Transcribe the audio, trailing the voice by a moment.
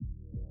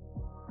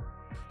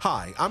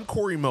Hi, I'm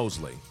Cory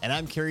Mosley. And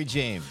I'm Kerry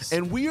James.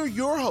 And we are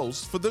your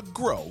hosts for the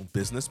Grow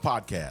Business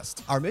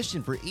Podcast. Our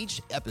mission for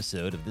each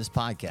episode of this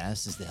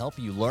podcast is to help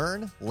you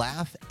learn,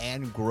 laugh,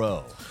 and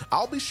grow.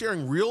 I'll be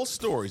sharing real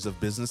stories of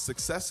business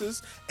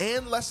successes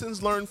and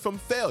lessons learned from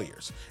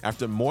failures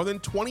after more than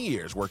 20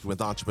 years working with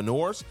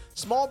entrepreneurs,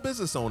 small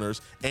business owners,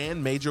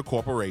 and major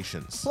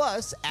corporations.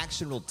 Plus,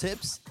 actionable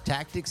tips,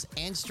 tactics,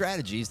 and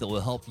strategies that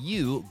will help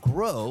you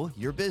grow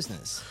your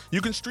business.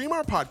 You can stream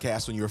our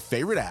podcast on your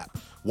favorite app,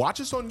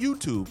 watch us on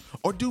YouTube,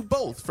 or do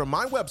both from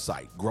my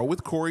website,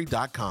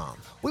 growwithcory.com.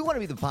 We want to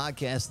be the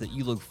podcast that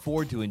you look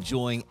forward to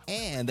enjoying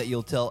and that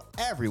you'll tell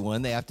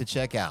everyone they have to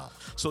check out.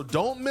 So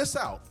don't miss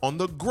out on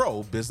the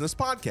Grow Business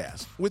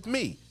Podcast with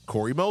me,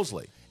 Cory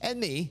Mosley. And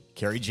me,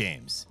 Kerry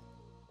James.